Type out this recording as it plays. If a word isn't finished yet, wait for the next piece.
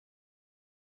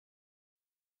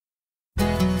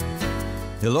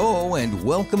Hello and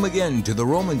welcome again to the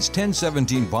Romans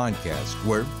 10:17 podcast,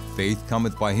 where faith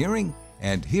cometh by hearing,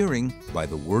 and hearing by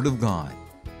the Word of God.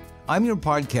 I'm your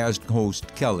podcast host,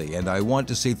 Kelly, and I want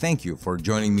to say thank you for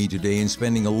joining me today and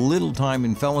spending a little time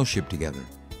in fellowship together.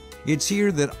 It's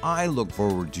here that I look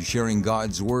forward to sharing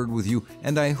God's Word with you,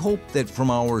 and I hope that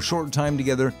from our short time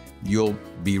together, you'll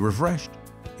be refreshed,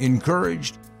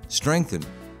 encouraged, strengthened,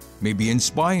 maybe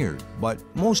inspired, but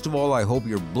most of all, I hope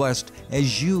you're blessed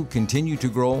as you continue to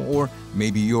grow, or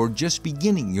maybe you're just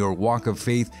beginning your walk of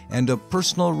faith and a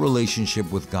personal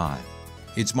relationship with God.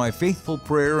 It's my faithful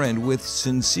prayer and with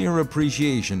sincere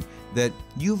appreciation that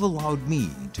you've allowed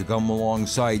me to come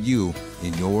alongside you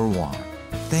in your walk.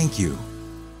 Thank you.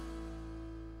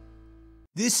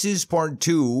 This is part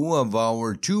 2 of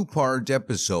our 2-part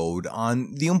episode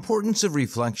on the importance of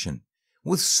reflection.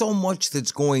 With so much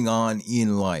that's going on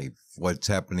in life, what's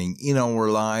happening in our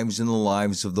lives and the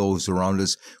lives of those around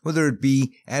us, whether it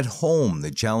be at home, the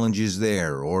challenges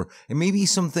there, or maybe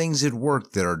some things at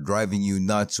work that are driving you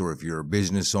nuts, or if you're a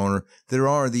business owner, there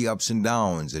are the ups and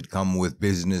downs that come with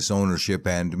business ownership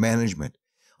and management.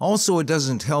 Also, it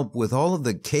doesn't help with all of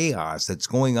the chaos that's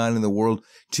going on in the world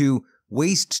to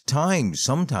waste time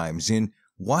sometimes in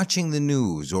watching the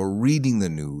news or reading the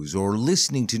news or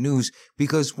listening to news,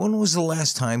 because when was the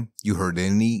last time you heard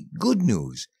any good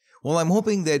news? Well, I'm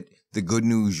hoping that the good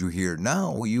news you hear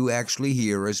now, you actually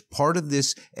hear as part of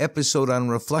this episode on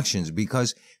reflections,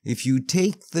 because if you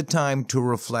take the time to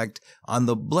reflect on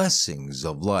the blessings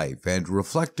of life and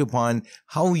reflect upon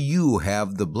how you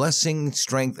have the blessing,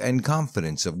 strength, and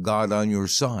confidence of God on your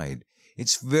side,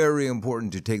 it's very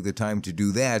important to take the time to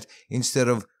do that instead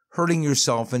of hurting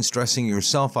yourself and stressing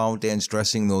yourself out and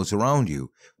stressing those around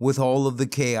you with all of the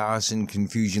chaos and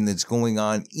confusion that's going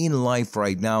on in life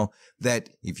right now, that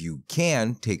if you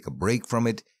can take a break from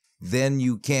it, then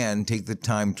you can take the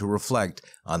time to reflect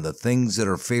on the things that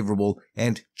are favorable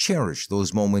and cherish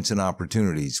those moments and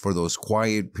opportunities for those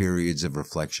quiet periods of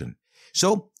reflection.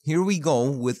 So here we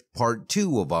go with part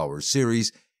 2 of our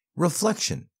series,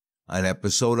 Reflection, an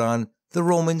episode on the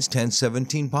Romans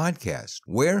 10:17 podcast,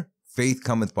 where faith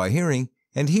cometh by hearing,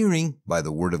 and hearing by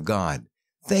the Word of God.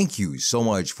 Thank you so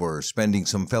much for spending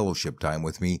some fellowship time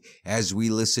with me as we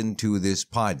listen to this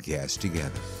podcast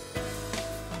together.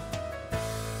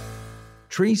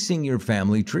 Tracing your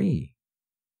family tree.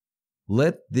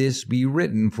 Let this be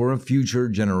written for a future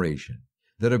generation,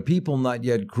 that a people not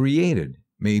yet created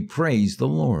may praise the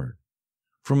Lord.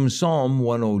 From Psalm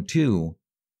 102,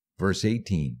 verse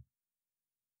 18.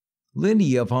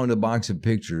 Lydia found a box of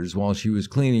pictures while she was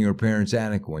cleaning her parents'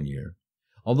 attic one year.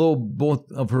 Although both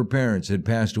of her parents had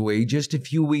passed away just a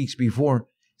few weeks before,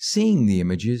 seeing the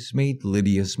images made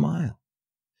Lydia smile.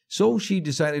 So she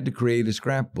decided to create a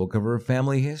scrapbook of her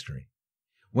family history.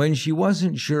 When she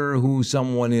wasn't sure who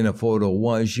someone in a photo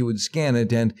was, she would scan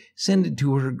it and send it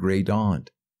to her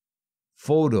great-aunt.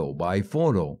 Photo by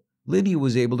photo, Lydia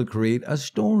was able to create a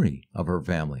story of her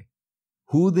family.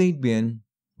 Who they'd been,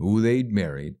 who they'd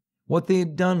married, what they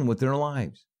had done with their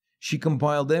lives. She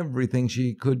compiled everything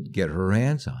she could get her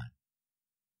hands on.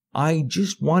 I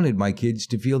just wanted my kids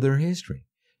to feel their history,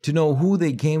 to know who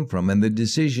they came from and the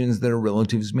decisions their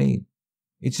relatives made.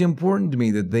 It's important to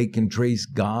me that they can trace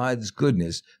God's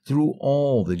goodness through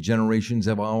all the generations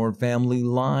of our family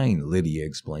line, Lydia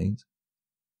explains.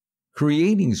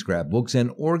 Creating scrapbooks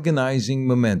and organizing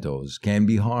mementos can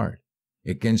be hard.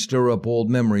 It can stir up old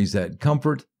memories that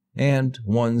comfort and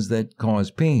ones that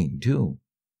cause pain, too.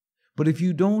 But if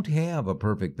you don't have a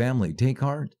perfect family, take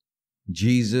heart.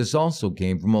 Jesus also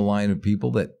came from a line of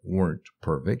people that weren't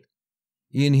perfect.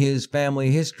 In his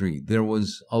family history, there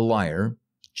was a liar,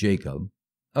 Jacob,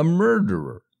 a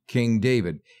murderer, King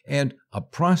David, and a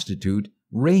prostitute,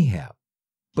 Rahab.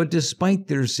 But despite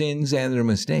their sins and their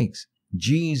mistakes,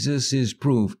 Jesus is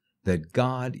proof that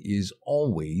God is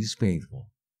always faithful.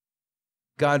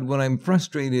 God, when I'm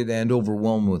frustrated and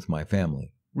overwhelmed with my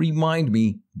family, remind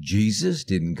me Jesus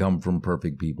didn't come from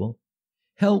perfect people.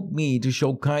 Help me to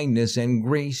show kindness and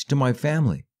grace to my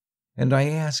family. And I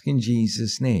ask in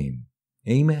Jesus' name,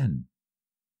 amen.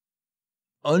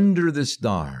 Under the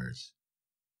stars.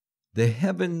 The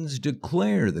heavens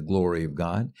declare the glory of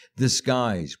God. The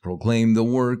skies proclaim the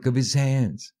work of his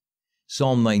hands.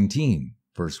 Psalm 19,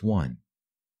 verse 1.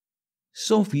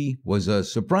 Sophie was a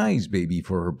surprise baby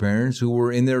for her parents, who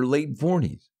were in their late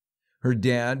 40s. Her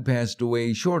dad passed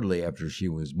away shortly after she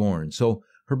was born, so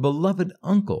her beloved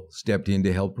uncle stepped in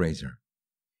to help raise her.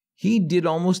 He did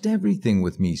almost everything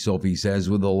with me, Sophie says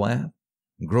with a laugh.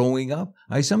 Growing up,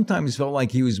 I sometimes felt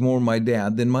like he was more my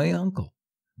dad than my uncle,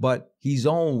 but he's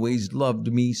always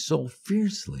loved me so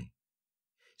fiercely.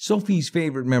 Sophie's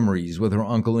favorite memories with her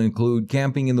uncle include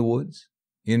camping in the woods.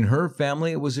 In her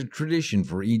family, it was a tradition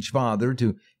for each father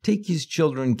to take his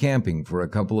children camping for a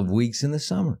couple of weeks in the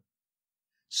summer.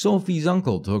 Sophie's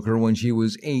uncle took her when she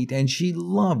was 8, and she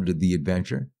loved the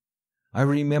adventure. I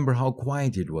remember how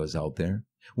quiet it was out there.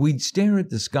 We'd stare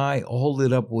at the sky all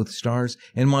lit up with stars,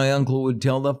 and my uncle would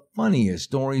tell the funniest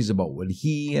stories about what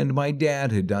he and my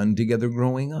dad had done together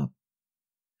growing up.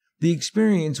 The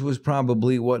experience was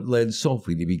probably what led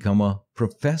Sophie to become a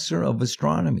professor of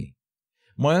astronomy.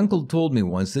 My uncle told me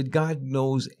once that God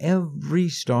knows every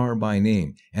star by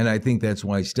name, and I think that's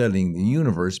why studying the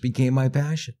universe became my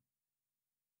passion.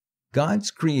 God's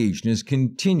creation is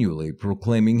continually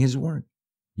proclaiming His word.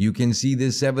 You can see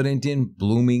this evident in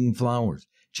blooming flowers,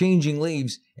 changing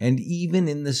leaves, and even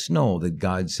in the snow that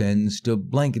God sends to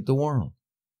blanket the world.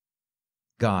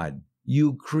 God,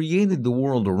 you created the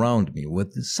world around me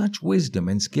with such wisdom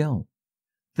and skill.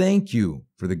 Thank you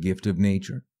for the gift of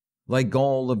nature. Like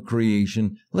all of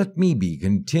creation, let me be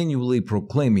continually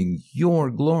proclaiming your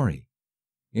glory.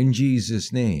 In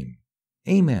Jesus' name,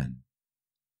 amen.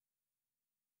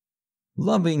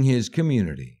 Loving His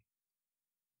community.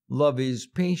 Love is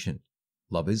patient.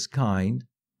 Love is kind.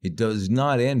 It does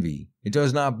not envy. It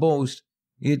does not boast.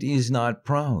 It is not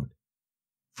proud.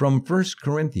 From 1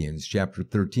 Corinthians chapter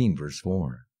 13, verse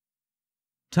 4.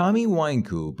 Tommy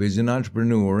Wynkoop is an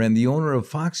entrepreneur and the owner of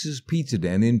Fox's Pizza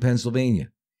Den in Pennsylvania.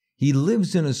 He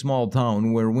lives in a small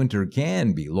town where winter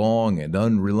can be long and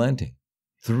unrelenting.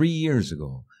 3 years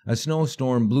ago, a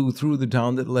snowstorm blew through the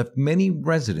town that left many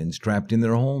residents trapped in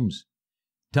their homes.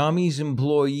 Tommy's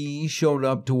employees showed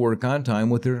up to work on time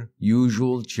with their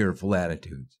usual cheerful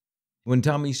attitudes. When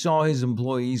Tommy saw his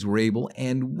employees were able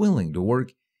and willing to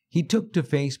work, he took to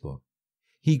Facebook.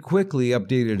 He quickly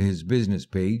updated his business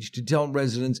page to tell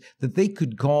residents that they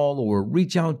could call or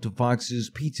reach out to Fox's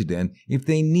Pizza Den if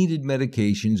they needed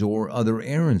medications or other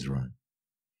errands run.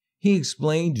 He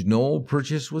explained no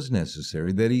purchase was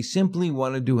necessary, that he simply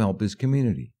wanted to help his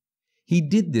community. He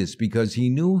did this because he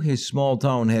knew his small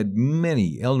town had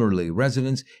many elderly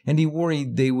residents and he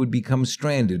worried they would become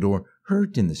stranded or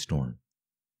hurt in the storm.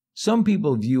 Some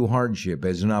people view hardship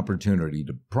as an opportunity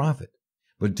to profit,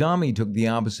 but Tommy took the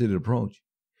opposite approach.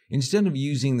 Instead of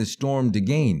using the storm to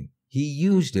gain, he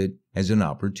used it as an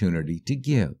opportunity to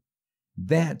give.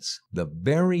 That's the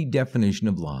very definition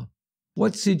of love.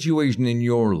 What situation in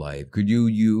your life could you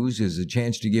use as a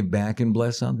chance to give back and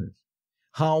bless others?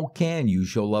 How can you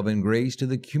show love and grace to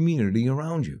the community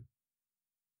around you?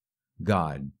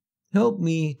 God, help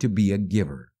me to be a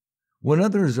giver. When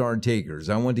others are takers,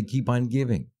 I want to keep on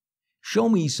giving. Show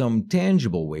me some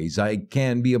tangible ways I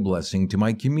can be a blessing to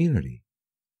my community.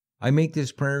 I make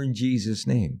this prayer in Jesus'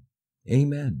 name.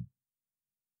 Amen.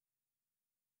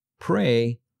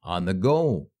 Pray on the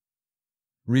go.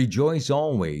 Rejoice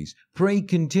always, pray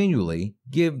continually,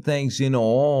 give thanks in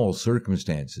all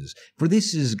circumstances, for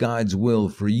this is God's will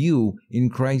for you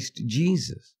in Christ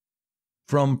Jesus.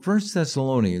 From 1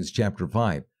 Thessalonians chapter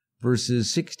 5,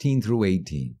 verses 16 through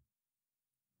 18.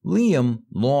 Liam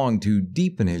longed to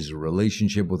deepen his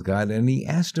relationship with God, and he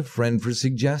asked a friend for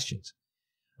suggestions.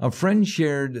 A friend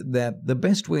shared that the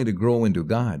best way to grow into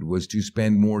God was to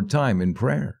spend more time in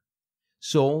prayer.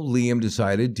 So Liam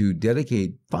decided to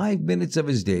dedicate 5 minutes of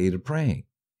his day to praying.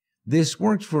 This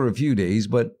worked for a few days,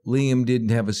 but Liam didn't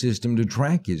have a system to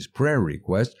track his prayer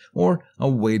requests or a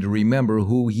way to remember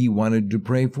who he wanted to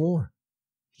pray for.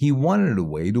 He wanted a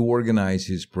way to organize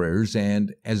his prayers,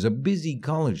 and as a busy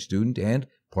college student and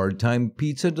part-time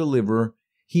pizza deliverer,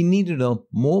 he needed a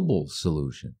mobile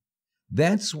solution.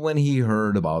 That's when he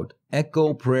heard about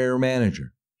Echo Prayer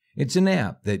Manager. It's an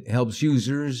app that helps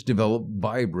users develop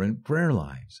vibrant prayer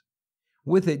lives.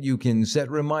 With it, you can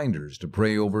set reminders to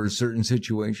pray over certain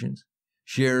situations,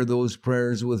 share those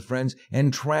prayers with friends,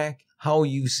 and track how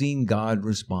you've seen God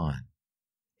respond.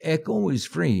 Echo is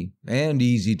free and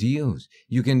easy to use.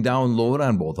 You can download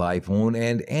on both iPhone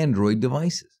and Android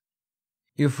devices.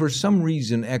 If for some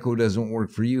reason Echo doesn't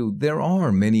work for you, there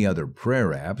are many other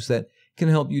prayer apps that can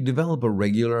help you develop a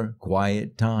regular,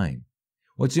 quiet time.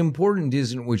 What's important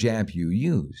isn't which app you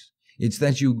use. It's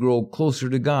that you grow closer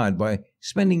to God by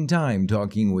spending time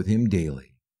talking with Him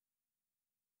daily.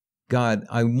 God,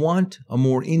 I want a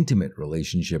more intimate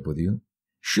relationship with you.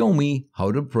 Show me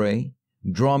how to pray.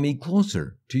 Draw me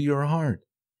closer to your heart.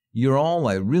 You're all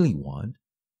I really want.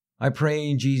 I pray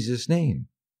in Jesus' name.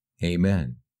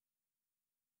 Amen.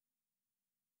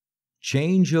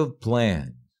 Change of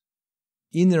plans.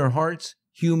 In their hearts,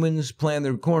 humans plan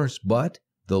their course, but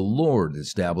the Lord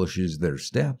establishes their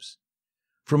steps.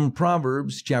 From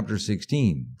Proverbs chapter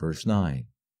 16, verse 9.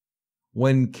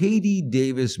 When Katie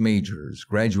Davis Majors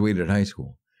graduated high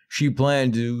school, she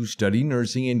planned to study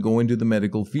nursing and go into the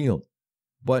medical field.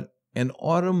 But an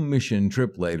autumn mission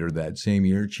trip later that same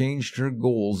year changed her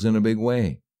goals in a big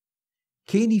way.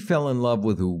 Katie fell in love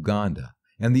with Uganda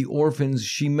and the orphans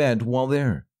she met while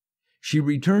there. She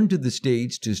returned to the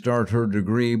States to start her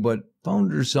degree, but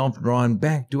found herself drawn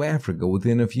back to Africa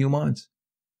within a few months.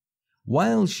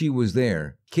 While she was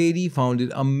there, Katie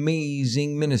founded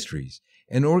Amazing Ministries,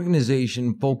 an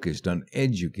organization focused on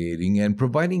educating and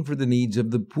providing for the needs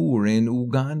of the poor in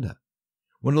Uganda.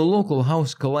 When a local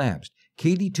house collapsed,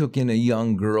 Katie took in a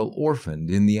young girl orphaned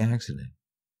in the accident.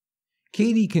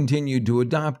 Katie continued to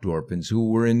adopt orphans who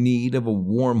were in need of a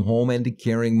warm home and a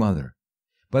caring mother.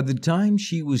 By the time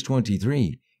she was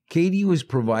 23, Katie was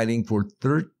providing for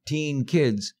 13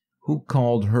 kids who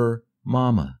called her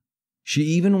Mama. She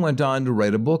even went on to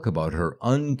write a book about her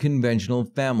unconventional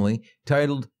family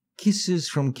titled Kisses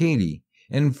from Katie,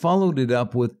 and followed it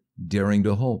up with Daring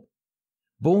to Hope.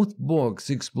 Both books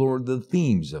explored the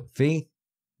themes of faith,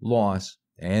 loss,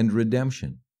 and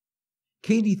redemption.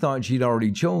 Katie thought she'd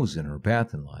already chosen her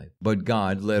path in life, but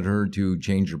God led her to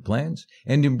change her plans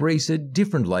and embrace a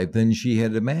different life than she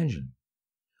had imagined.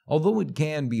 Although it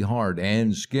can be hard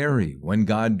and scary when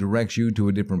God directs you to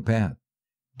a different path,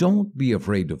 don't be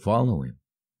afraid to follow Him.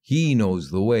 He knows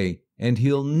the way, and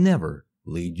He'll never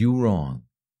lead you wrong.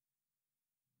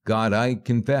 God, I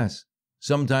confess,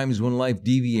 sometimes when life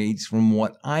deviates from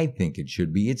what I think it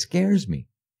should be, it scares me.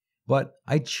 But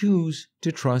I choose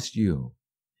to trust You.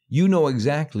 You know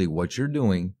exactly what You're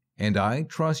doing, and I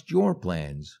trust Your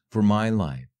plans for my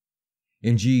life.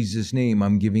 In Jesus' name,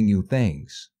 I'm giving You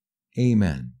thanks.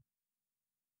 Amen.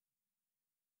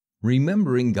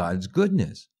 Remembering God's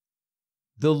goodness.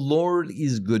 The Lord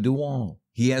is good to all.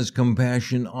 He has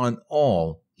compassion on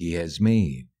all He has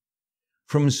made.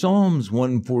 From Psalms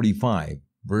 145,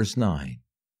 verse 9.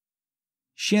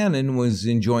 Shannon was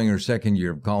enjoying her second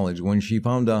year of college when she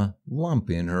found a lump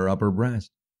in her upper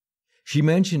breast. She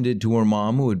mentioned it to her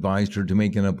mom, who advised her to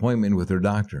make an appointment with her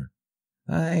doctor.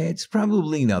 It's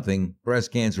probably nothing.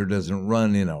 Breast cancer doesn't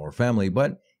run in our family,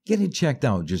 but get it checked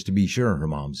out just to be sure, her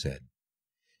mom said.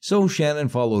 So Shannon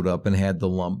followed up and had the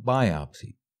lump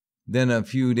biopsied. Then a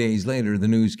few days later, the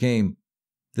news came.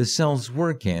 The cells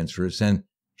were cancerous and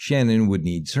Shannon would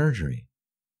need surgery.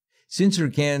 Since her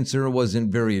cancer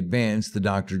wasn't very advanced, the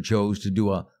doctor chose to do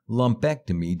a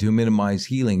lumpectomy to minimize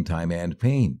healing time and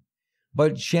pain.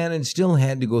 But Shannon still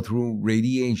had to go through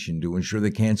radiation to ensure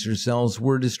the cancer cells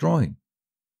were destroyed.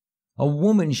 A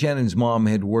woman Shannon's mom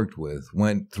had worked with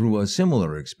went through a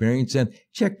similar experience and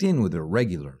checked in with her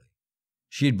regularly.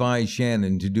 She advised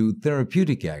Shannon to do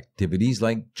therapeutic activities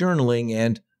like journaling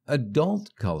and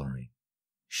adult coloring.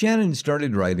 Shannon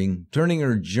started writing, turning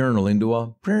her journal into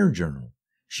a prayer journal.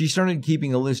 She started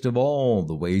keeping a list of all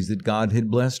the ways that God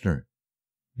had blessed her.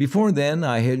 Before then,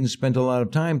 I hadn't spent a lot of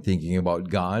time thinking about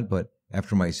God, but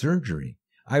after my surgery,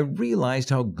 I realized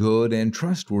how good and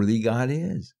trustworthy God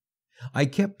is. I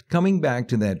kept coming back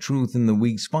to that truth in the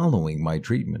weeks following my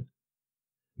treatment.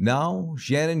 Now,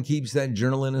 Shannon keeps that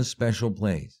journal in a special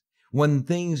place. When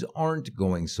things aren't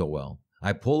going so well,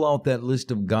 I pull out that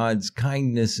list of God's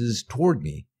kindnesses toward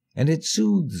me, and it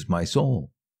soothes my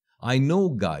soul. I know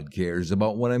God cares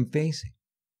about what I'm facing.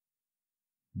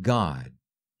 God,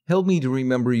 help me to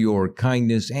remember Your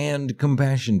kindness and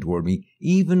compassion toward me,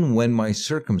 even when my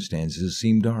circumstances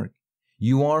seem dark.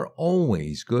 You are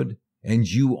always good, and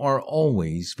You are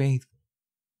always faithful.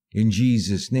 In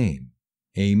Jesus' name,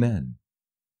 amen.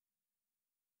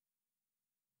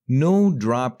 No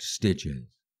dropped stitches.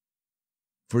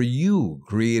 For You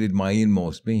created my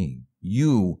inmost being.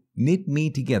 You knit me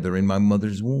together in my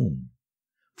mother's womb.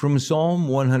 From Psalm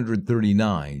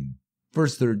 139,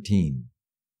 verse 13.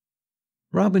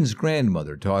 Robin's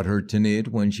grandmother taught her to knit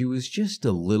when she was just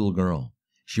a little girl.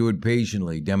 She would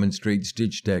patiently demonstrate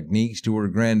stitch techniques to her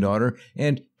granddaughter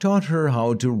and taught her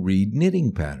how to read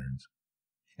knitting patterns.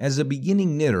 As a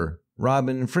beginning knitter,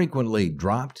 Robin frequently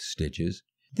dropped stitches.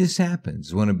 This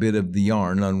happens when a bit of the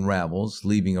yarn unravels,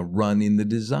 leaving a run in the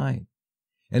design.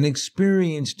 An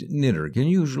experienced knitter can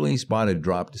usually spot a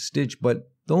dropped stitch, but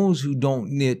those who don't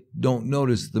knit don't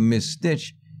notice the missed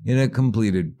stitch in a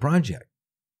completed project.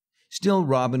 Still,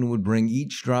 Robin would bring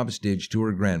each dropped stitch to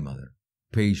her grandmother.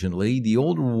 Patiently, the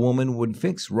older woman would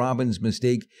fix Robin's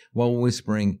mistake while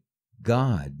whispering,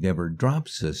 "God never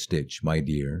drops a stitch, my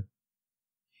dear."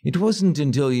 It wasn't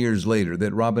until years later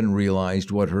that Robin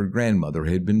realized what her grandmother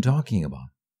had been talking about.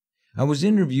 I was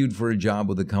interviewed for a job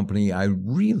with a company I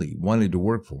really wanted to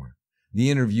work for. The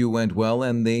interview went well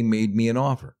and they made me an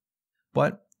offer.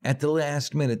 But at the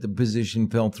last minute, the position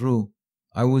fell through.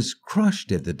 I was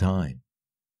crushed at the time.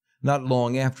 Not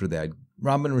long after that,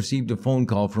 Robin received a phone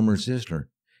call from her sister.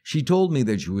 She told me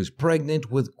that she was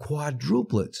pregnant with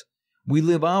quadruplets. We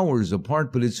live hours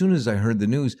apart, but as soon as I heard the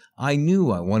news, I knew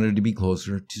I wanted to be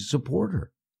closer to support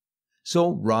her.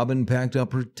 So Robin packed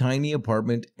up her tiny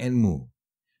apartment and moved.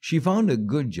 She found a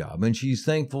good job, and she's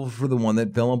thankful for the one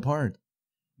that fell apart.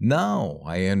 Now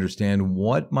I understand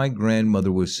what my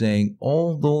grandmother was saying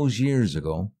all those years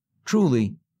ago.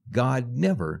 Truly, God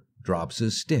never drops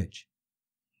a stitch.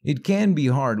 It can be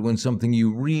hard when something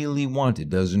you really wanted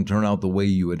doesn't turn out the way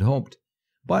you had hoped,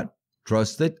 but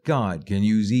trust that God can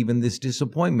use even this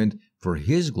disappointment for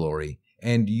His glory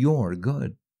and your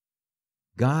good.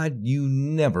 God, you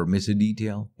never miss a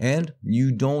detail, and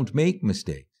you don't make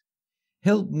mistakes.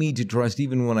 Help me to trust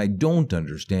even when I don't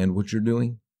understand what you're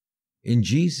doing. In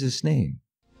Jesus' name,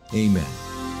 amen.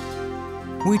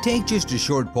 We take just a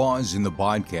short pause in the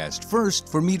podcast first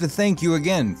for me to thank you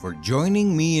again for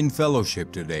joining me in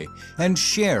fellowship today and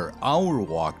share our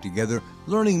walk together,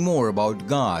 learning more about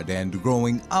God and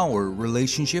growing our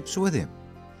relationships with Him.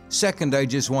 Second, I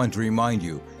just want to remind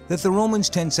you that the Romans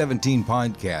 10:17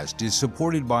 podcast is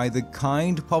supported by the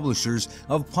kind publishers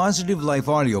of Positive Life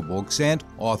Audiobooks and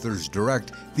Authors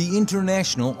Direct, the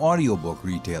international audiobook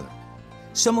retailer.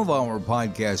 Some of our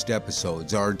podcast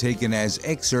episodes are taken as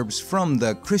excerpts from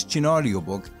the Christian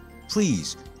audiobook,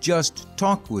 Please Just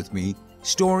Talk With Me,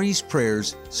 Stories,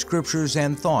 Prayers, Scriptures,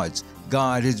 and Thoughts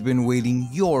God has been waiting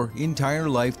your entire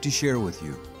life to share with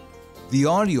you. The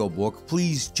audiobook,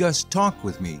 Please Just Talk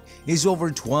With Me, is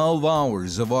over 12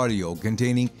 hours of audio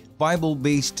containing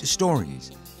Bible-based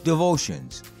stories,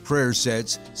 devotions, prayer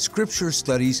sets, scripture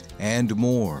studies, and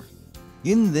more.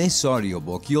 In this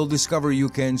audiobook, you'll discover you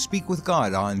can speak with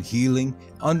God on healing,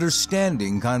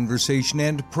 understanding, conversation,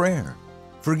 and prayer,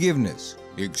 forgiveness,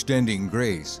 extending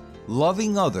grace,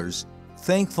 loving others,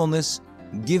 thankfulness,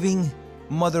 giving,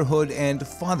 motherhood and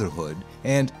fatherhood,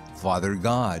 and Father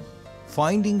God,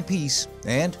 finding peace,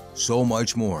 and so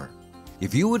much more.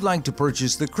 If you would like to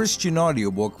purchase the Christian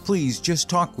audiobook, Please Just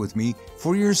Talk With Me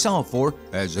for yourself or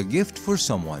as a gift for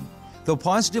someone, the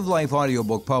Positive Life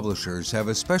Audiobook Publishers have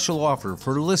a special offer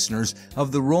for listeners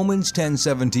of the Romans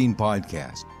 10:17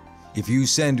 podcast. If you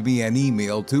send me an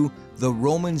email to the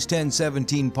Romans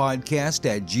 10:17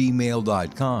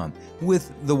 podcast@gmail.com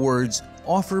with the words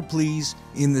 "Offer Please"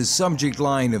 in the subject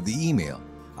line of the email,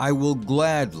 I will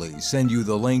gladly send you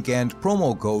the link and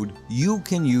promo code you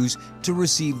can use to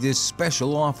receive this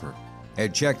special offer.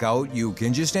 At checkout, you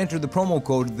can just enter the promo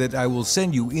code that I will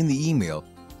send you in the email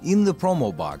in the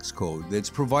promo box code that's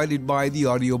provided by the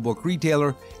audiobook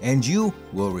retailer, and you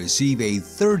will receive a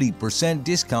 30%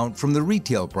 discount from the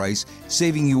retail price,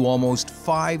 saving you almost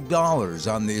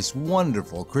 $5 on this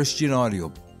wonderful Christian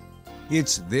audiobook.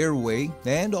 It's their way,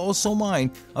 and also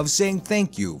mine, of saying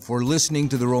thank you for listening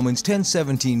to the Romans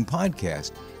 10:17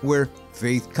 podcast, where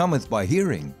faith cometh by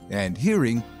hearing, and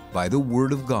hearing by the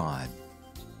Word of God.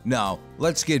 Now,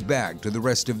 let's get back to the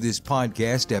rest of this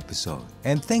podcast episode,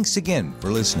 and thanks again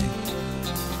for listening.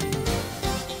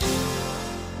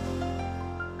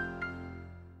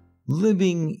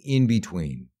 Living in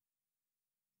between.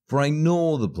 For I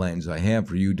know the plans I have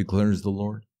for you, declares the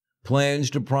Lord,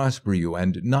 plans to prosper you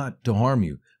and not to harm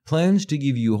you, plans to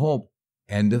give you hope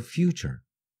and a future.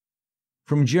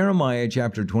 From Jeremiah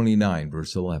chapter 29,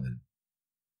 verse 11.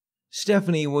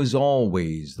 Stephanie was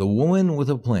always the woman with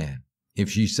a plan. If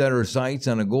she set her sights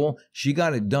on a goal, she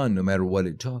got it done no matter what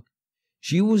it took.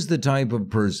 She was the type of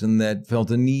person that felt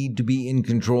a need to be in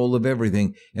control of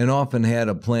everything and often had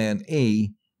a plan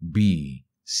A, B,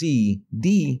 C,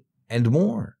 D, and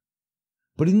more.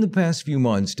 But in the past few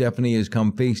months, Stephanie has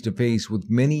come face to face with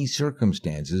many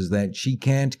circumstances that she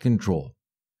can't control.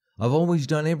 I've always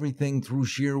done everything through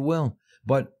sheer will,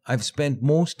 but I've spent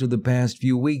most of the past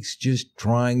few weeks just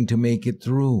trying to make it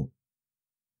through.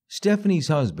 Stephanie's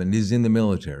husband is in the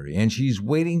military, and she's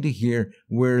waiting to hear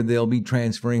where they'll be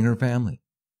transferring her family.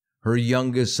 Her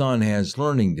youngest son has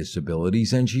learning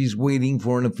disabilities, and she's waiting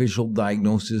for an official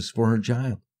diagnosis for her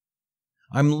child.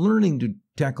 I'm learning to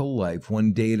tackle life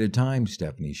one day at a time,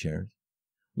 Stephanie shares.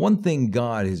 One thing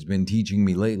God has been teaching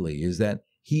me lately is that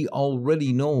He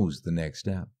already knows the next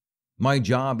step. My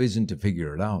job isn't to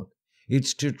figure it out.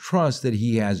 It's to trust that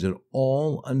He has it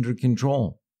all under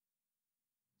control.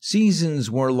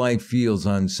 Seasons where life feels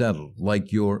unsettled,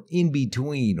 like you're in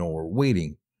between or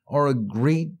waiting, are a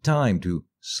great time to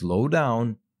slow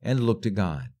down and look to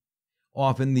God.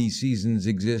 Often these seasons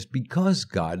exist because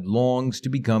God longs to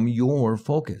become your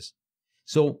focus.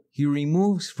 So He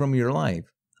removes from your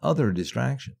life other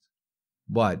distractions.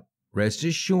 But Rest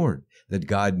assured that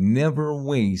God never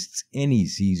wastes any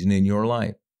season in your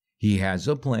life. He has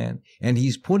a plan, and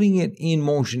He's putting it in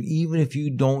motion even if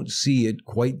you don't see it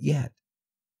quite yet.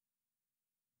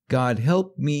 God,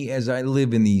 help me as I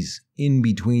live in these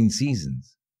in-between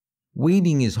seasons.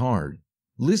 Waiting is hard.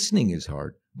 Listening is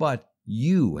hard. But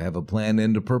You have a plan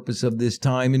and a purpose of this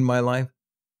time in my life.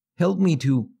 Help me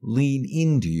to lean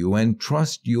into You and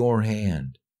trust Your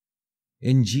hand.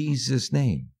 In Jesus'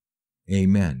 name,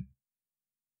 amen.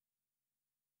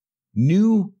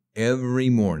 New every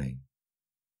morning.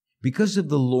 Because of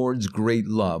the Lord's great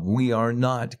love, we are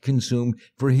not consumed,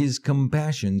 for His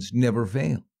compassions never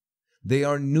fail. They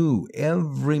are new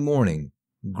every morning.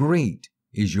 Great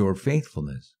is Your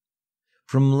faithfulness.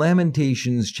 From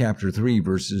Lamentations chapter 3,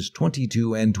 verses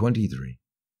 22 and 23.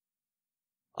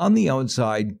 On the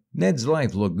outside, Ned's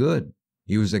life looked good.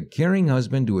 He was a caring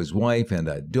husband to his wife and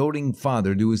a doting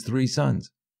father to his 3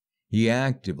 sons. He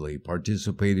actively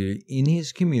participated in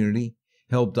his community,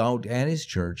 helped out at his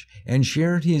church, and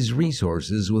shared his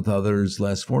resources with others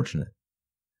less fortunate.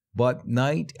 But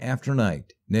night after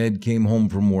night, Ned came home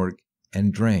from work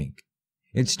and drank.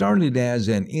 It started as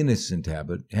an innocent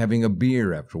habit, having a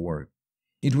beer after work.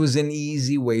 It was an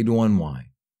easy way to unwind.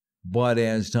 But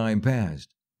as time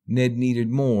passed, Ned needed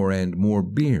more and more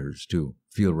beers to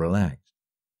feel relaxed.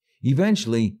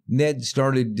 Eventually, Ned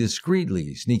started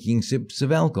discreetly sneaking sips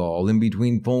of alcohol in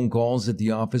between phone calls at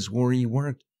the office where he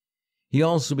worked. He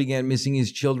also began missing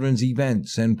his children's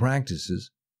events and practices.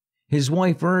 His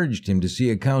wife urged him to see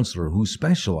a counselor who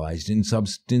specialized in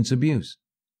substance abuse.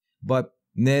 But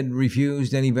Ned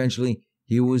refused, and eventually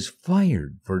he was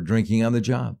fired for drinking on the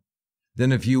job.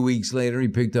 Then a few weeks later, he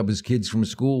picked up his kids from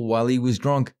school while he was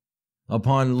drunk.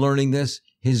 Upon learning this,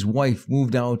 his wife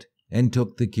moved out and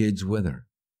took the kids with her.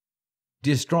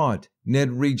 Distraught,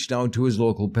 Ned reached out to his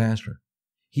local pastor.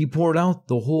 He poured out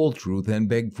the whole truth and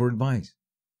begged for advice.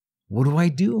 What do I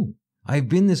do? I've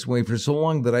been this way for so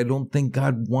long that I don't think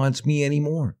God wants me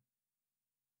anymore.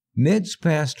 Ned's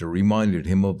pastor reminded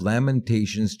him of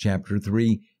Lamentations chapter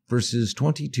 3, verses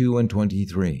 22 and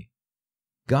 23.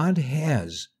 God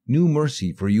has new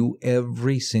mercy for you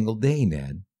every single day,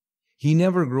 Ned. He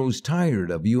never grows tired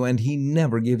of you, and He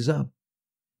never gives up.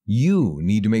 You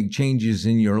need to make changes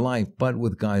in your life, but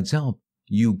with God's help,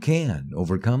 you can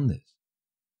overcome this.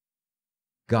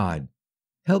 God,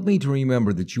 help me to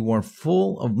remember that You are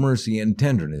full of mercy and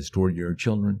tenderness toward Your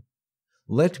children.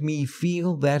 Let me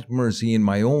feel that mercy in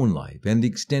my own life and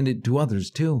extend it to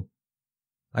others too.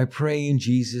 I pray in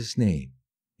Jesus' name.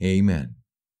 Amen.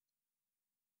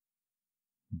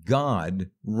 God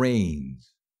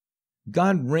reigns.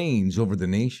 God reigns over the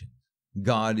nations.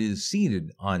 God is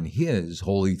seated on His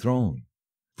holy throne.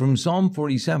 From Psalm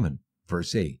 47,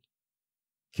 verse 8.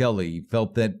 Kelly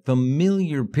felt that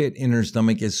familiar pit in her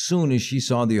stomach as soon as she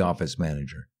saw the office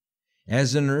manager.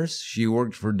 As a nurse, she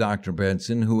worked for Dr.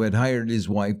 Benson, who had hired his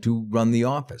wife to run the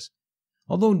office.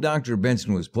 Although Dr.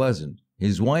 Benson was pleasant,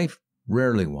 his wife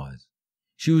rarely was.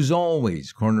 She was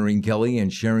always cornering Kelly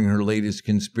and sharing her latest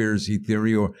conspiracy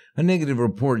theory or a negative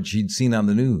report she'd seen on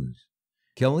the news.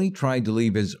 Kelly tried to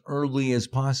leave as early as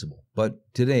possible,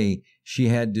 but today she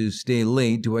had to stay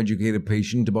late to educate a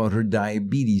patient about her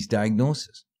diabetes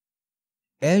diagnosis.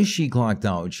 As she clocked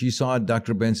out, she saw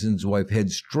Dr. Benson's wife head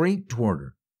straight toward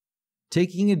her.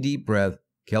 Taking a deep breath,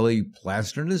 Kelly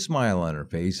plastered a smile on her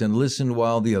face and listened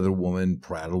while the other woman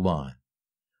prattled on.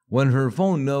 When her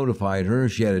phone notified her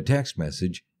she had a text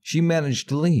message, she managed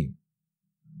to leave.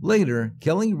 Later,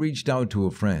 Kelly reached out to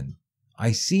a friend.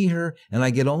 I see her and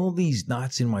I get all these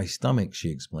knots in my stomach, she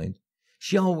explained.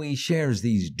 She always shares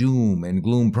these doom and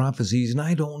gloom prophecies and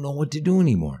I don't know what to do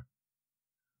anymore.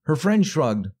 Her friend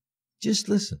shrugged. Just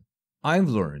listen. I've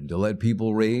learned to let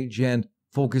people rage and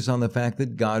focus on the fact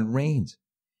that God reigns.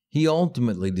 He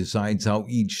ultimately decides how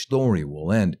each story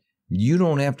will end. You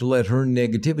don't have to let her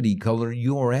negativity color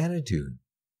your attitude.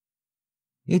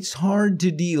 It's hard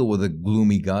to deal with a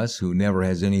gloomy Gus who never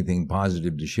has anything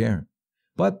positive to share.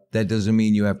 But that doesn't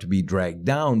mean you have to be dragged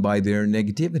down by their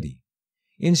negativity.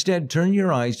 Instead, turn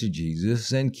your eyes to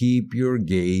Jesus and keep your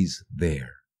gaze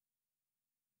there.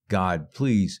 God,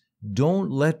 please, don't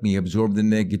let me absorb the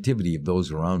negativity of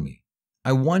those around me.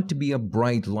 I want to be a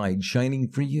bright light shining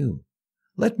for You.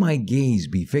 Let my gaze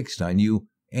be fixed on You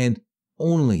and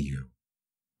only You.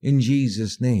 In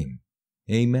Jesus' name,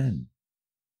 amen.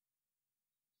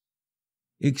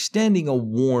 Extending a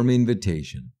warm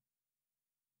invitation.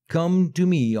 Come to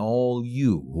me, all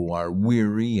you who are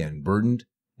weary and burdened,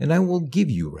 and I will give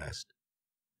you rest.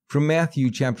 From Matthew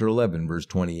chapter 11, verse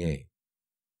 28.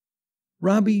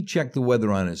 Robbie checked the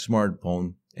weather on his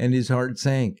smartphone, and his heart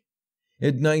sank.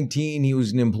 At 19, he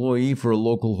was an employee for a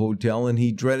local hotel, and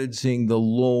he dreaded seeing the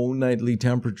low nightly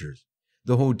temperatures.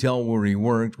 The hotel where he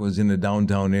worked was in a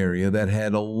downtown area that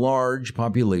had a large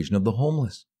population of the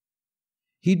homeless.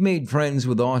 He'd made friends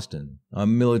with Austin, a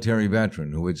military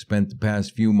veteran who had spent the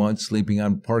past few months sleeping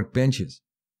on park benches.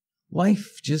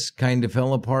 Life just kind of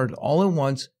fell apart all at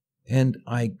once, and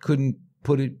I couldn't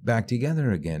put it back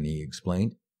together again, he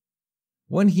explained.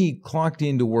 When he clocked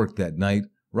into work that night,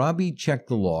 Robbie checked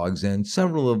the logs, and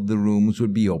several of the rooms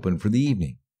would be open for the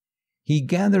evening. He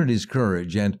gathered his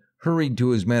courage and hurried to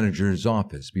his manager's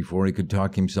office before he could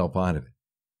talk himself out of it.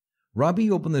 Robbie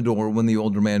opened the door when the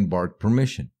older man barked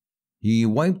permission. He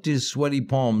wiped his sweaty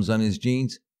palms on his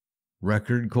jeans.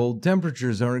 "Record cold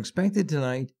temperatures are expected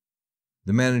tonight."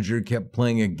 The manager kept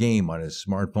playing a game on his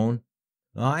smartphone.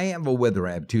 "I have a weather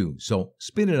app too, so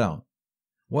spit it out."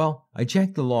 "Well, I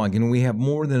checked the log and we have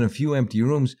more than a few empty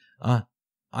rooms.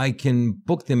 I can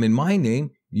book them in my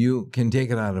name. You can take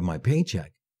it out of my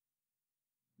paycheck."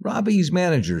 Robbie's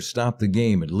manager stopped the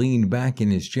game and leaned back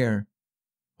in his chair.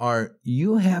 "Are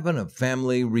you having a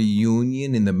family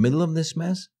reunion in the middle of this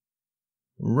mess?"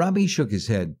 Robbie shook his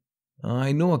head.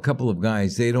 "I know a couple of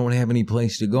guys. They don't have any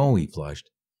place to go," he flushed.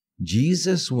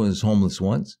 "Jesus was homeless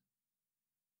once."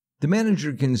 The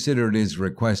manager considered his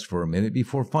request for a minute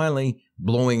before finally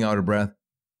blowing out a breath.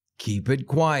 "Keep it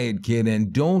quiet, kid,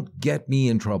 and don't get me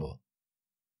in trouble."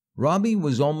 Robbie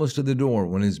was almost to the door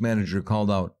when his manager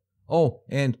called out, "Oh,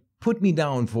 and put me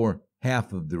down for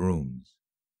half of the rooms."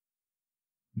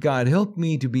 God, help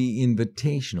me to be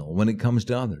invitational when it comes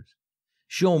to others.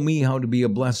 Show me how to be a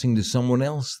blessing to someone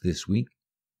else this week.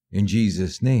 In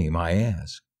Jesus' name I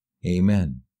ask.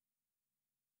 Amen.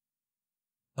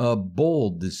 A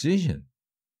bold decision.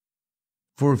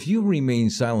 For if you remain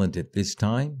silent at this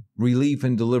time, relief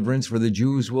and deliverance for the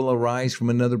Jews will arise from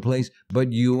another place,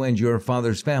 but you and your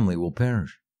father's family will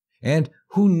perish. And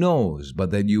who knows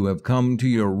but that you have come to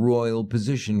your royal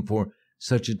position for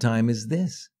such a time as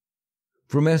this?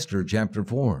 From Esther chapter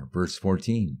 4, verse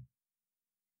 14.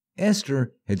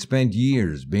 Esther had spent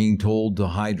years being told to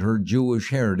hide her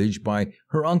Jewish heritage by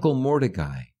her uncle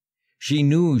Mordecai. She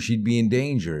knew she'd be in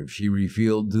danger if she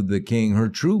revealed to the king her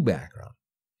true background.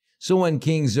 So when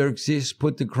King Xerxes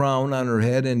put the crown on her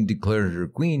head and declared her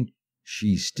queen,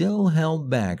 she still held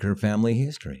back her family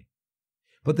history.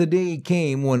 But the day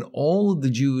came when all of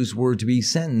the Jews were to be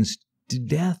sentenced to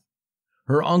death.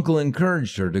 Her uncle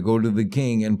encouraged her to go to the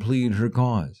king and plead her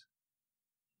cause.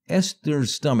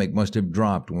 Esther's stomach must have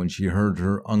dropped when she heard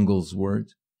her uncle's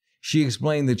words. She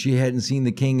explained that she hadn't seen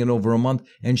the king in over a month,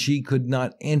 and she could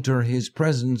not enter his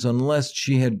presence unless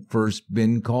she had first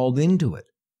been called into it.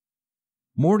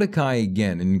 Mordecai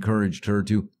again encouraged her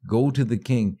to go to the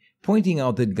king, pointing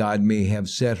out that God may have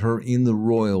set her in the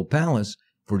royal palace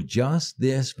for just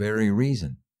this very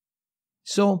reason.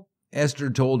 So Esther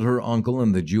told her uncle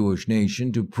and the Jewish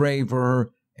nation to pray for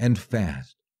her and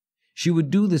fast. She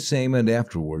would do the same, and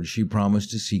afterwards she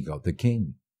promised to seek out the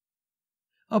king.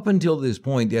 Up until this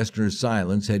point, Esther's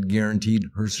silence had guaranteed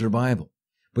her survival,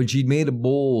 but she'd made a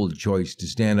bold choice to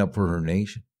stand up for her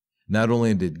nation. Not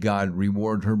only did God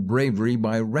reward her bravery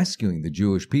by rescuing the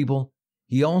Jewish people,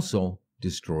 He also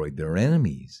destroyed their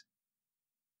enemies.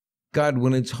 God,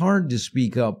 when it's hard to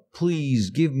speak up, please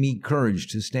give me courage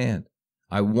to stand.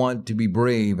 I want to be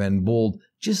brave and bold,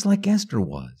 just like Esther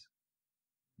was.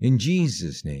 In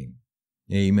Jesus' name,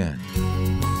 amen.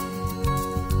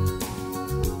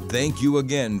 Thank you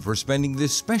again for spending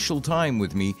this special time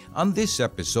with me on this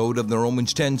episode of the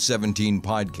Romans 10:17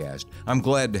 podcast. I'm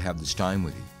glad to have this time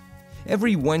with you.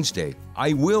 Every Wednesday,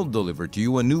 I will deliver to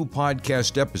you a new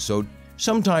podcast episode,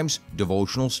 sometimes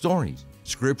devotional stories,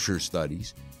 scripture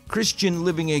studies, Christian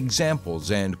living examples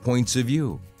and points of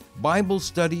view, Bible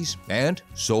studies, and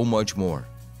so much more.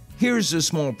 Here's a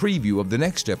small preview of the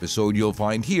next episode you'll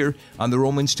find here on the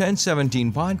Romans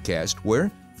 10:17 podcast,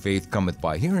 where faith cometh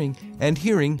by hearing, and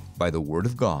hearing by the Word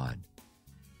of God.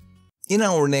 In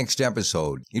our next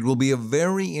episode, it will be a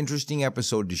very interesting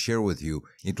episode to share with you.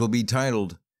 It will be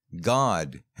titled,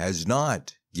 God has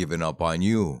not given up on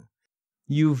you.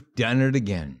 You've done it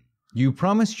again. You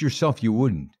promised yourself you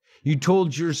wouldn't. You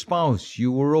told your spouse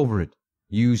you were over it.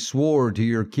 You swore to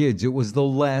your kids it was the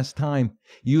last time.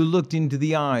 You looked into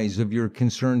the eyes of your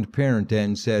concerned parent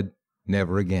and said,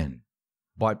 never again.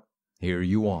 But here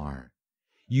you are.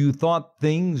 You thought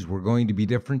things were going to be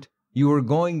different. You were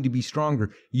going to be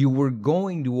stronger. You were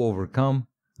going to overcome.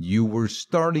 You were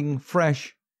starting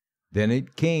fresh. Then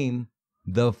it came,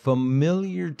 the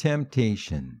familiar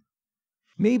temptation.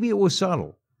 Maybe it was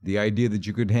subtle, the idea that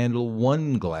you could handle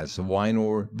one glass of wine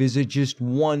or visit just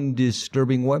one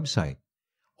disturbing website.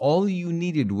 All you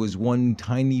needed was one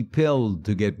tiny pill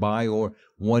to get by or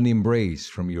one embrace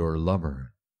from your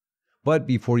lover. But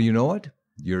before you know it,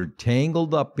 you're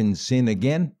tangled up in sin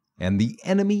again, and the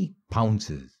enemy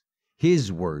pounces.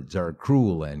 His words are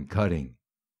cruel and cutting.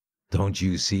 Don't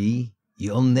you see?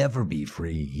 You'll never be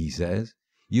free, he says.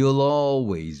 You'll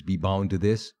always be bound to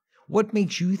this. What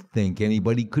makes you think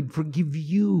anybody could forgive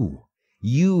you?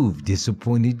 You've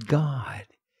disappointed God.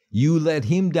 You let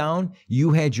him down,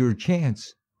 you had your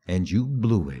chance, and you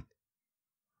blew it.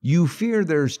 You fear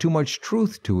there's too much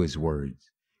truth to his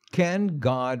words. Can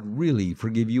God really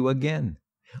forgive you again?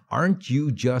 Aren't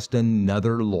you just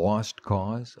another lost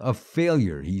cause, a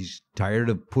failure he's tired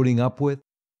of putting up with?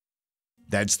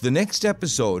 That's the next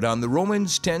episode on the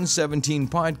Romans 10:17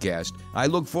 podcast. I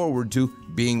look forward to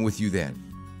being with you then.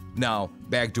 Now,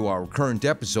 back to our current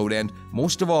episode, and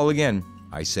most of all again,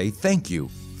 I say thank you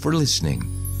for listening.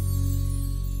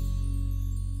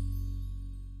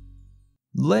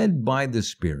 Led by the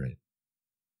Spirit.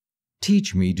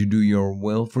 Teach me to do your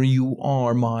will, for you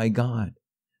are my God.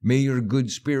 May your good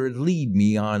Spirit lead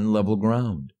me on level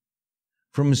ground.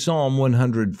 From Psalm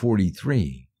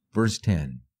 143, verse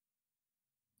 10.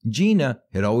 Gina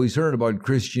had always heard about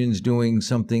Christians doing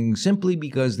something simply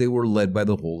because they were led by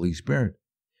the Holy Spirit.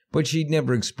 But she'd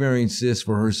never experienced this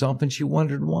for herself, and she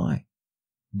wondered why.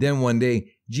 Then one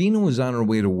day, Gina was on her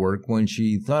way to work when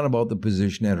she thought about the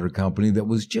position at her company that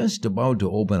was just about to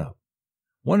open up.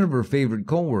 One of her favorite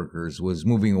coworkers was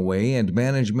moving away, and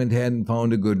management hadn't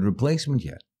found a good replacement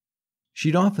yet.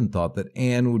 She'd often thought that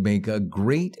Anne would make a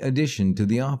great addition to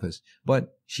the office, but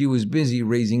she was busy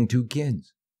raising 2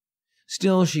 kids.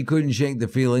 Still, she couldn't shake the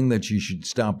feeling that she should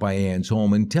stop by Anne's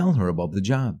home and tell her about the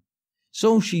job.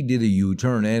 So she did a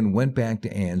U-turn and went back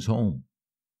to Anne's home.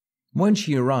 When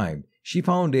she arrived, she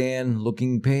found Anne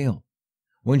looking pale.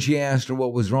 When she asked her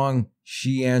what was wrong,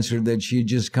 she answered that she had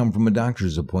just come from a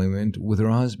doctor's appointment with her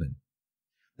husband.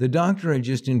 The doctor had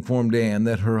just informed Anne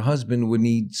that her husband would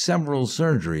need several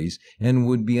surgeries and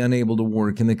would be unable to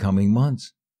work in the coming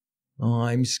months. "Oh,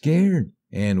 I'm scared,"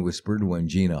 Anne whispered when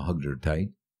Gina hugged her tight.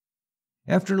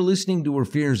 After listening to her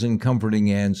fears and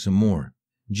comforting Anne some more,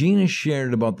 Gina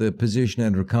shared about the position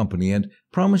at her company and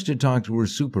promised to talk to her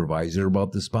supervisor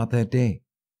about the spot that day.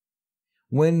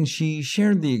 When she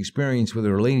shared the experience with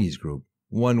her ladies group,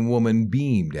 one woman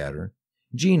beamed at her.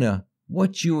 "Gina,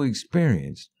 what you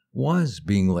experienced was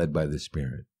being led by the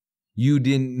Spirit. You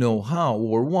didn't know how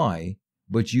or why,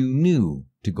 but you knew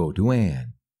to go to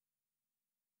Anne."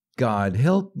 God,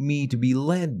 help me to be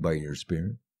led by your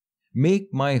Spirit.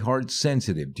 Make my heart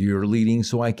sensitive to your leading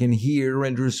so I can hear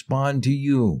and respond to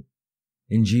you.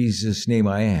 In Jesus' name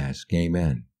I ask,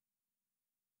 amen.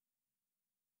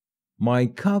 My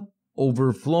cup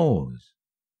overflows.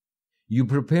 You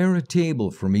prepare a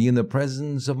table for me in the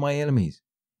presence of my enemies.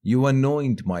 You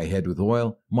anoint my head with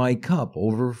oil. My cup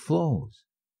overflows.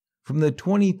 From the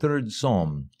 23rd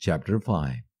Psalm, chapter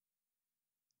 5.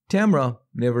 Tamra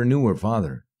never knew her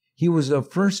father. He was a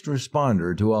first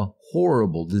responder to a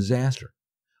horrible disaster.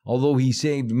 Although he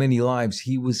saved many lives,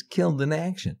 he was killed in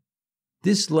action.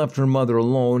 This left her mother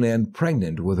alone and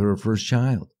pregnant with her first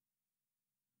child.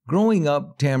 Growing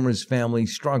up, Tamra's family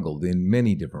struggled in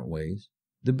many different ways.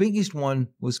 The biggest one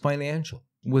was financial.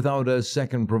 Without a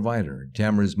second provider,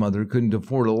 Tamra's mother couldn't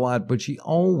afford a lot, but she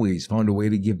always found a way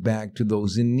to give back to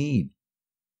those in need.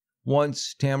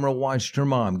 Once, Tamra watched her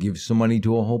mom give some money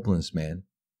to a homeless man.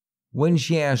 When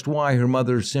she asked why, her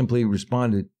mother simply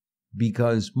responded,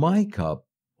 "Because my cup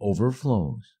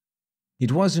overflows."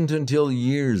 It wasn't until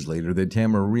years later that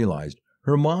Tamra realized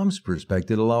her mom's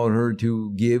perspective allowed her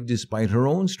to give despite her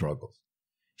own struggles.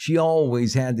 She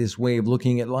always had this way of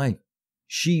looking at life.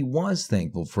 She was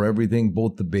thankful for everything,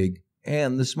 both the big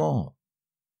and the small.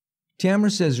 Tamra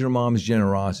says her mom's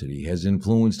generosity has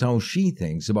influenced how she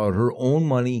thinks about her own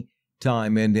money,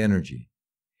 time, and energy.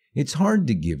 "It's hard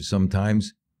to give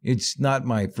sometimes. It's not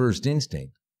my first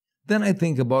instinct. Then I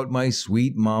think about my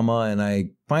sweet mama and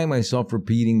I find myself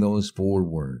repeating those 4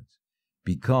 words.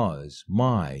 Because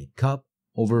my cup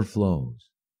overflows."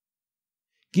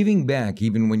 Giving back,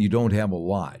 even when you don't have a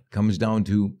lot, comes down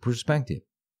to perspective.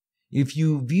 If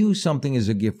you view something as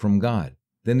a gift from God,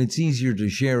 then it's easier to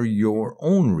share your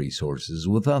own resources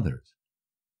with others.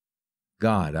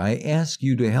 God, I ask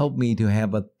you to help me to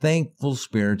have a thankful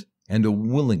spirit and a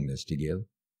willingness to give.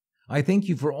 I thank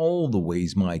you for all the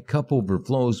ways my cup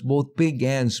overflows, both big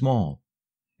and small.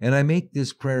 And I make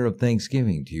this prayer of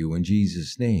thanksgiving to you in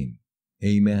Jesus' name.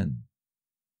 Amen.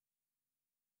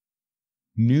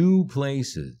 New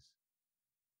places.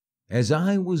 As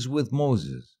I was with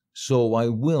Moses, so I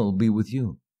will be with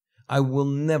you. I will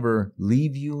never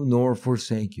leave you nor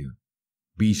forsake you.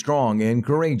 Be strong and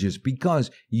courageous,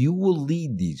 because you will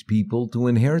lead these people to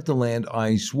inherit the land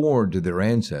I swore to their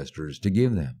ancestors to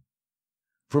give them."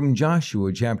 From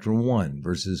Joshua chapter 1,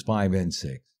 verses 5 and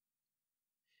 6.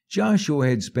 Joshua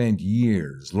had spent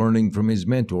years learning from his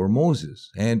mentor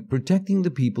Moses and protecting the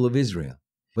people of Israel.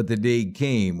 But the day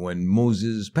came when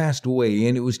Moses passed away,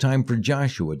 and it was time for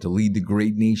Joshua to lead the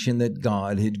great nation that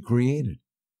God had created.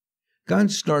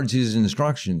 God starts his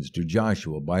instructions to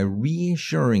Joshua by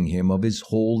reassuring him of his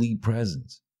holy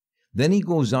presence. Then he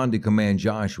goes on to command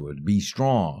Joshua to be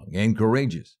strong and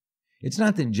courageous. It's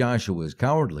not that Joshua was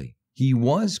cowardly. He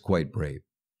was quite brave.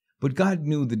 But God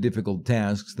knew the difficult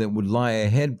tasks that would lie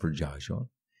ahead for Joshua,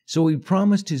 so he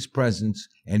promised his presence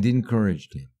and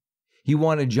encouraged him. He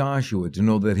wanted Joshua to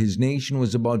know that his nation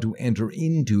was about to enter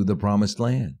into the promised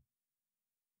land.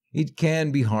 It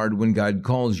can be hard when God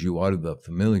calls you out of the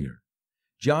familiar.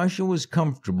 Joshua was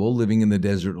comfortable living in the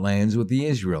desert lands with the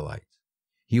Israelites.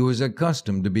 He was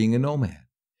accustomed to being a nomad,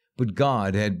 but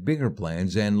God had bigger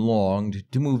plans and longed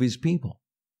to move his people.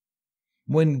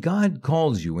 When God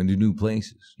calls you into new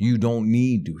places, you don't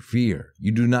need to fear.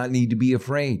 You do not need to be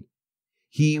afraid.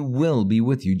 He will be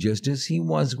with you just as he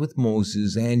was with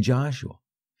Moses and Joshua.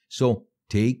 So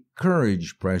take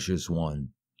courage, precious one.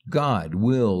 God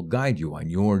will guide you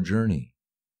on your journey.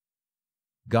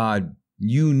 God,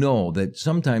 you know that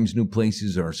sometimes new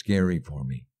places are scary for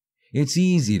me. It's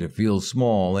easy to feel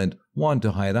small and want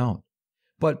to hide out.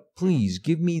 But please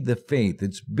give me the faith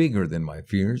that's bigger than my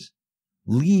fears.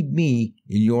 Lead me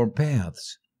in your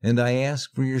paths, and I ask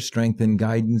for your strength and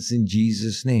guidance in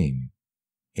Jesus' name.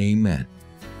 Amen.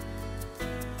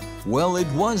 Well,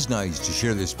 it was nice to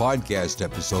share this podcast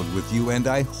episode with you, and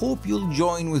I hope you'll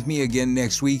join with me again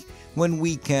next week when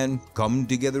we can come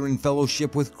together in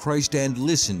fellowship with Christ and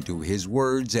listen to His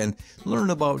words and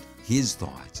learn about His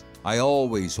thoughts. I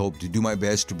always hope to do my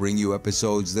best to bring you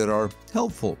episodes that are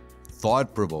helpful,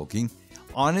 thought-provoking,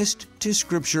 honest to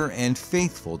Scripture, and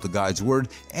faithful to God's Word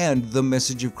and the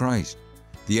message of Christ.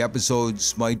 The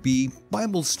episodes might be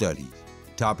Bible studies,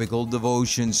 topical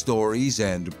devotion stories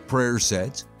and prayer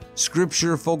sets,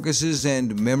 Scripture focuses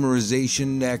and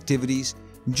memorization activities,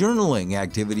 journaling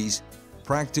activities,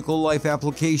 practical life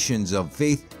applications of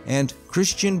faith, and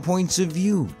Christian points of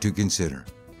view to consider.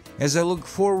 As I look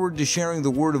forward to sharing the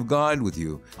Word of God with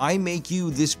you, I make you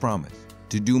this promise: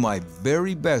 to do my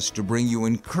very best to bring you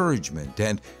encouragement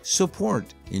and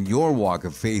support in your walk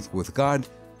of faith with God,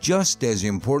 just as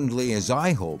importantly as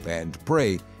I hope and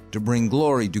pray to bring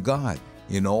glory to God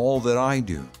in all that I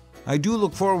do. I do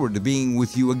look forward to being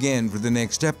with you again for the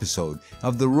next episode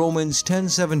of the Romans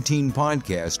 10:17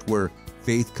 podcast, where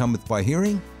faith cometh by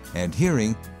hearing, and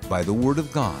hearing by the Word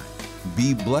of God.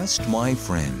 Be blessed, my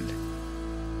friend.